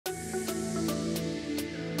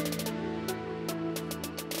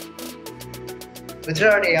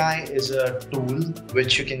Vitra.AI is a tool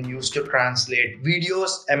which you can use to translate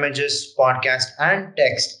videos, images, podcasts, and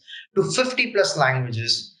text to 50 plus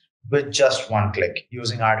languages with just one click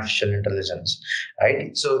using artificial intelligence,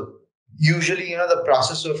 right? So usually, the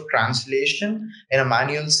process of translation in a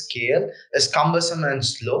manual scale is cumbersome and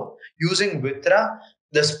slow. Using Vitra,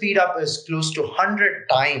 the speed up is close to 100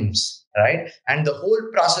 times, right? And the whole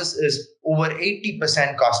process is over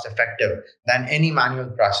 80% cost effective than any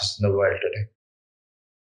manual process in the world today.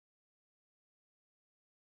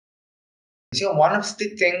 So one of the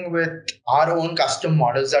thing with our own custom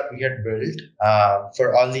models that we had built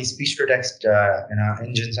for all these speech to text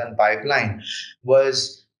engines and pipeline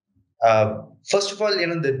was first of all,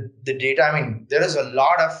 the data. I mean, there is a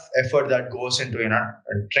lot of effort that goes into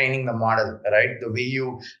training the model, right? The way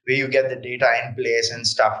you get the data in place and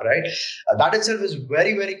stuff, right? That itself is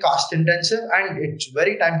very very cost intensive and it's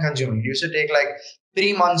very time consuming. It used to take like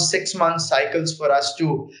 3 months, 6 months cycles for us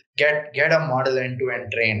to get a model into and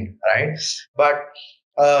trained, right? But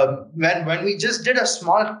when we just did a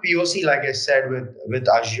small POC, like I said, with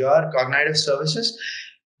Azure Cognitive Services,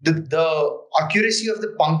 the accuracy of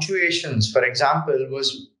the punctuations, for example,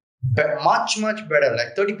 was much better,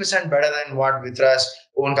 like 30% better than what Vitra's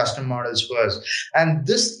own custom models was. And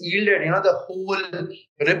this yielded, the whole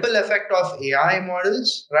ripple effect of AI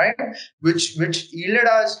models, right? Which yielded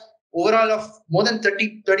us overall of more than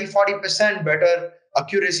 40% better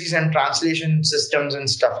accuracies and translation systems and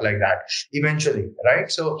stuff like that eventually, right?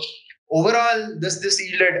 So overall, this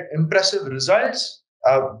yielded impressive results.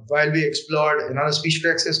 While we explored the speech to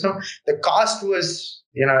text system, the cost was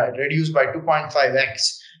reduced by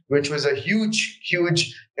 2.5x, which was a huge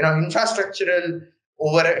infrastructural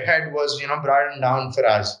overhead was brought down for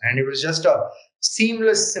us, and it was just a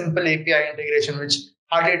seamless, simple API integration, which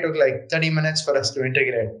hardly took like 30 minutes for us to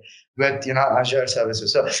integrate with Azure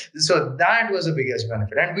services. So that was the biggest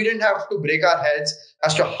benefit, and we didn't have to break our heads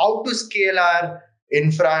as to how to scale our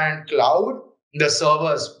infra and cloud, the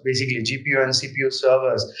servers, basically GPU and CPU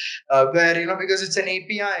servers, where because it's an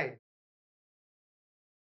API.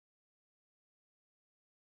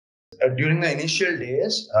 During the initial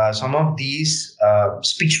days, some of these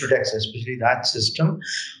speech to text, especially that system,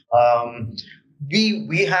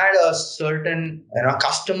 we had a certain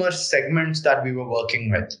customer segments that we were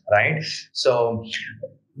working with, right? So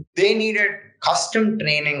they needed custom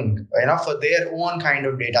training, for their own kind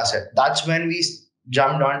of data set. That's when we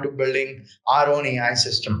jumped on to building our own AI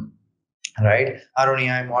system, right? Our own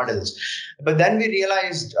AI models. But then we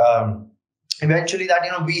realized eventually that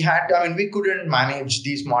we had to, I mean, we couldn't manage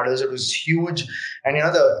these models. It was huge, and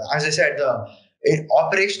as I said, the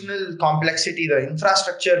operational complexity, the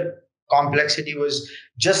infrastructure complexity was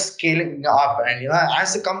just scaling up. And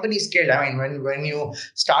as the company scaled, I mean, when you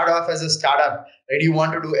start off as a startup, right, you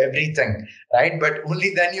want to do everything, right? But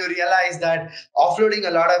only then you realize that offloading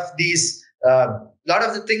a lot of these lot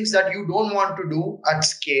of the things that you don't want to do at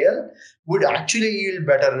scale would actually yield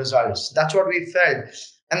better results. That's what we felt.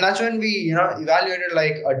 And that's when we evaluated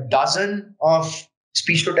like a dozen of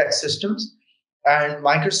speech to text systems, and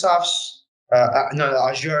Microsoft's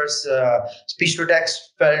Azure's speech to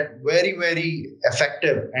text felt very very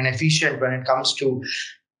effective and efficient when it comes to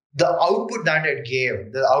the output that it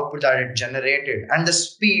gave, the output that it generated, and the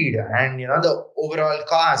speed, and the overall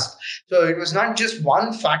cost. So it was not just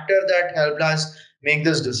one factor that helped us make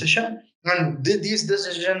this decision. And this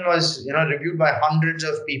decision was reviewed by hundreds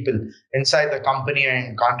of people inside the company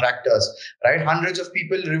and contractors, right? Hundreds of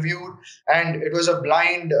people reviewed, and it was a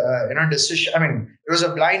blind decision. I mean, it was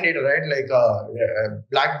a blind data, right? Like a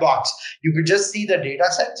black box. You could just see the data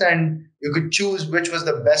sets and you could choose which was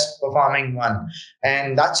the best performing one.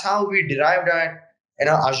 And that's how we derived at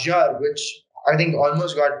Azure, which I think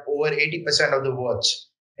almost got over 80% of the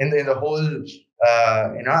votes in the whole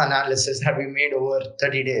analysis that we made over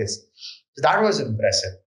 30 days. So that was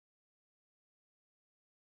impressive.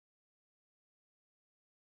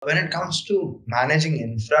 When it comes to managing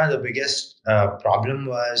infra, the biggest problem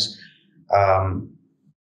was um,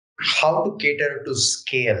 how to cater to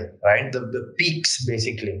scale, right? The peaks,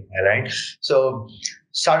 basically, right? So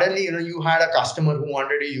suddenly, you had a customer who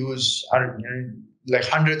wanted to use like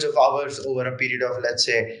hundreds of hours over a period of, let's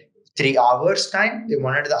say, 3 hours time. They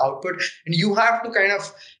wanted the output, and you have to kind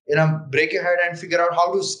of break your head and figure out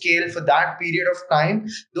how to scale for that period of time.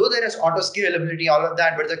 Though there is auto scalability, all of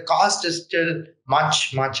that, but the cost is still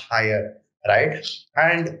much higher, right?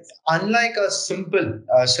 And unlike simpler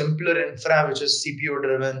infra, which is CPU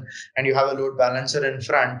driven, and you have a load balancer in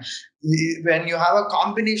front, when you have a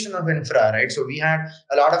combination of infra, right? So we had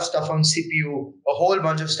a lot of stuff on CPU, a whole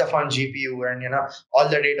bunch of stuff on GPU, and all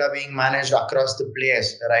the data being managed across the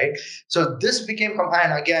place, right? So this became,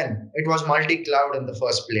 and again, it was multi-cloud in the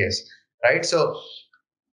first place, right? So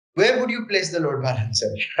where would you place the load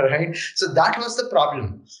balancer, right? So that was the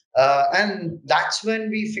problem, and that's when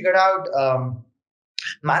we figured out.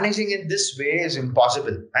 Managing in this way is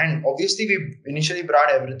impossible. And obviously, we initially brought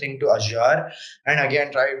everything to Azure and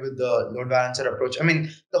again tried with the load balancer approach. I mean,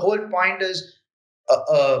 the whole point is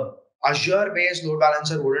Azure based load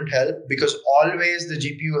balancer wouldn't help because always the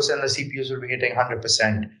GPUs and the CPUs will be hitting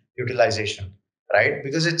 100% utilization, right?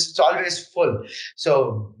 Because it's always full.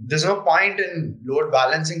 So there's no point in load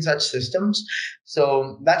balancing such systems.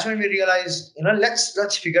 So that's when we realized,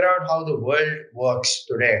 let's figure out how the world works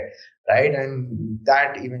today, right? And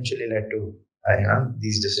that eventually led to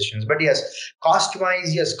these decisions. But yes, cost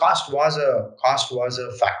wise, yes, cost was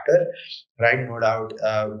a factor, right? No doubt,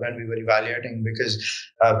 when we were evaluating, because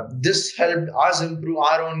this helped us improve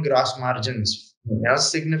our own gross margins,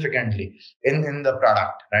 significantly in the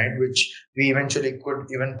product, right? Which we eventually could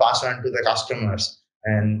even pass on to the customers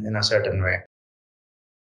and in a certain way.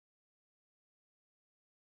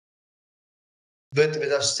 With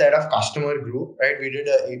a set of customer group, right? We did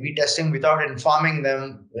a A/B testing without informing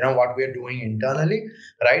them, what we are doing internally,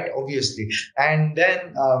 right? Obviously, and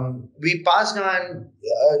then we passed on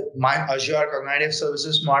my Azure Cognitive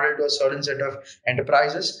Services model to a certain set of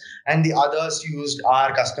enterprises, and the others used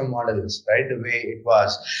our custom models, right? The way it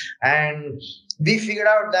was, and we figured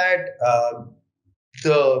out that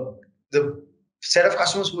the the set of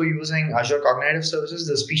customers who were using Azure Cognitive Services,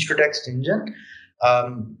 the speech to text engine,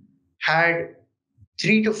 had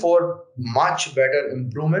 3 to 4 much better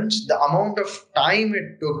improvements. The amount of time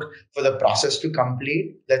it took for the process to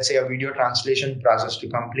complete, let's say a video translation process to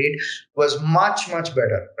complete, was much, much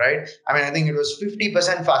better, right? I mean, I think it was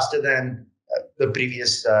 50% faster than the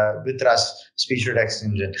previous Vitra's speech to text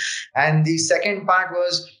engine. And the second part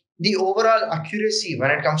was the overall accuracy when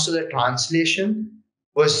it comes to the translation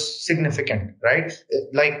was significant, right?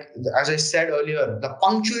 Like, as I said earlier, the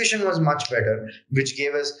punctuation was much better, which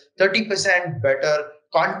gave us 30% better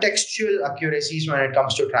contextual accuracies when it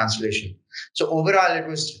comes to translation. So overall, it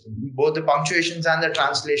was both the punctuations and the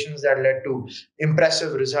translations that led to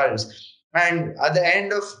impressive results. And at the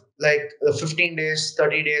end of like the 15 days,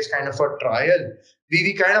 30 days kind of a trial,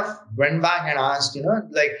 we kind of went back and asked,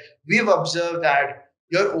 like, we've observed that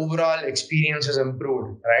your overall experience has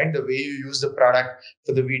improved, right? The way you use the product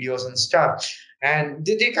for the videos and stuff. And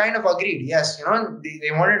they kind of agreed, yes,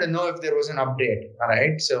 they wanted to know if there was an update, all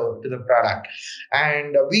right? So to the product.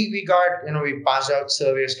 And we got, we passed out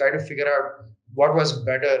surveys, try to figure out what was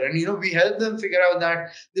better. And, we helped them figure out that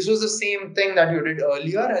this was the same thing that you did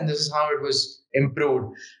earlier and this is how it was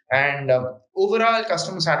improved. And overall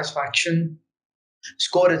customer satisfaction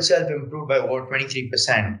score itself improved by over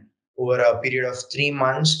 23% over a period of 3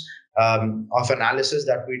 months of analysis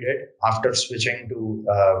that we did after switching to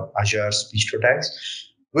Azure Speech to Text,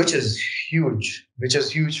 which is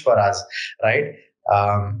huge for us, right?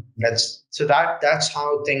 That's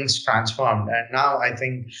how things transformed, and now I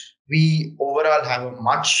think we overall have a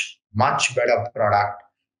much better product,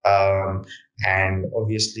 and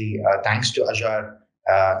obviously thanks to Azure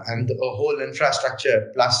and the whole infrastructure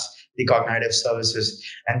plus the cognitive services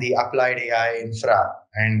and the applied AI infra.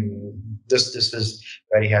 And this is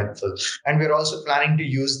very helpful. And we're also planning to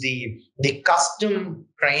use the custom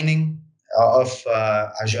training of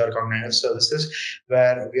Azure Cognitive Services,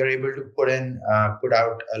 where we are able to put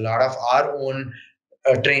out a lot of our own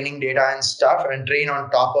training data and stuff, and train on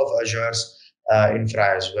top of Azure's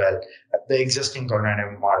infra as well, the existing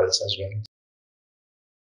cognitive models as well.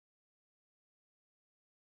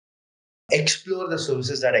 Explore the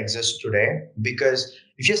services that exist today, because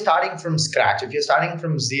if you're starting from scratch, if you're starting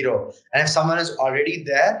from zero, and if someone is already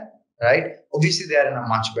there, right, obviously they're in a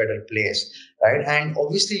much better place, right? And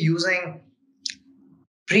obviously using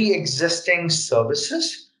pre-existing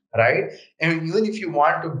services, right? And even if you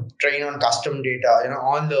want to train on custom data,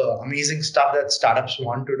 all the amazing stuff that startups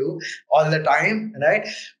want to do all the time, right?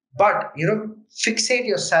 But fixate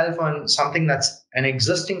yourself on something that's an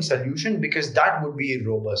existing solution, because that would be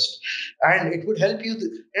robust and it would help you.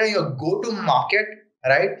 Your go-to market,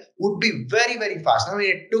 right, would be very, very fast. I mean,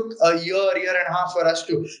 it took a year and a half for us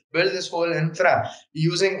to build this whole infra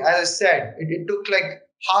using, as I said, it took like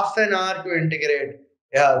half an hour to integrate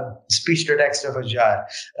speech to text of Azure,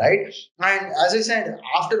 right? And as I said,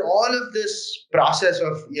 after all of this process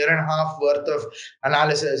of year and a half worth of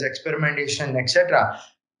analysis, experimentation, etc.,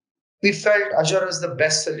 we felt Azure was the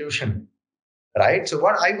best solution, right? So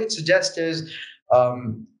what I would suggest is,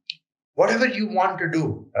 um, whatever you want to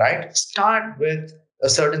do, right? Start with a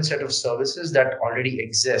certain set of services that already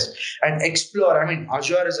exist and explore. I mean,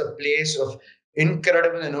 Azure is a place of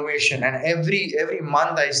incredible innovation, and every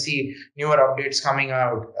month I see newer updates coming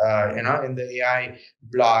out, in the AI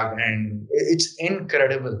blog, and it's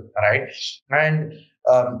incredible, right? And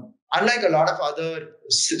unlike a lot of other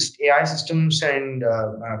AI systems and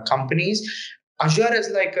companies, Azure is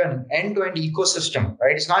like an end-to-end ecosystem,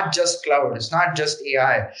 right? It's not just cloud, it's not just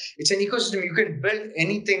AI. It's an ecosystem. You can build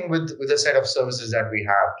anything with a set of services that we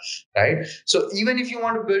have, right? So even if you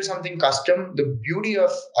want to build something custom, the beauty of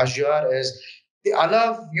Azure is they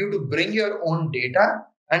allow you to bring your own data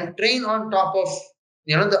and train on top of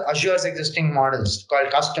the Azure's existing models called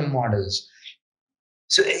custom models.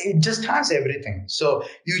 So it just has everything. So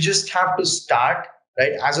you just have to start,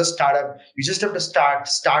 right? As a startup, you just have to start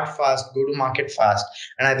fast, go to market fast.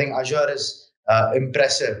 And I think Azure is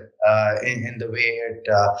impressive in the way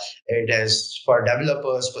it is for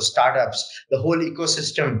developers, for startups. The whole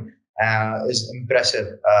ecosystem is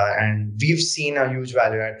impressive, and we've seen a huge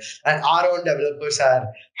value add. And our own developers are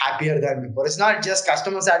happier than before. It's not just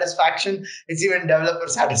customer satisfaction; it's even developer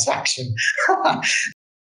satisfaction.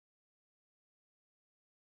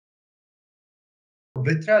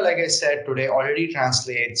 Vitra, like I said today, already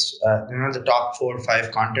translates the top 4 or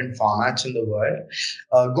 5 content formats in the world.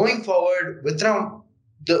 Going forward, Vitra,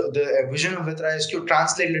 the vision of Vitra is to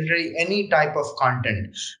translate literally any type of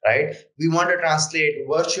content, right? We want to translate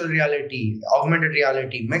virtual reality, augmented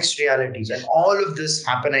reality, mixed realities, and all of this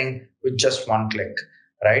happening with just one click,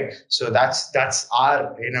 right? So that's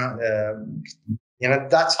our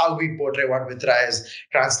that's how we portray what Vitra is: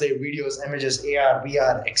 translate videos, images, AR,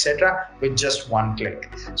 VR, etc., with just one click.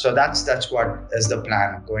 So that's what is the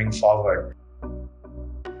plan going forward.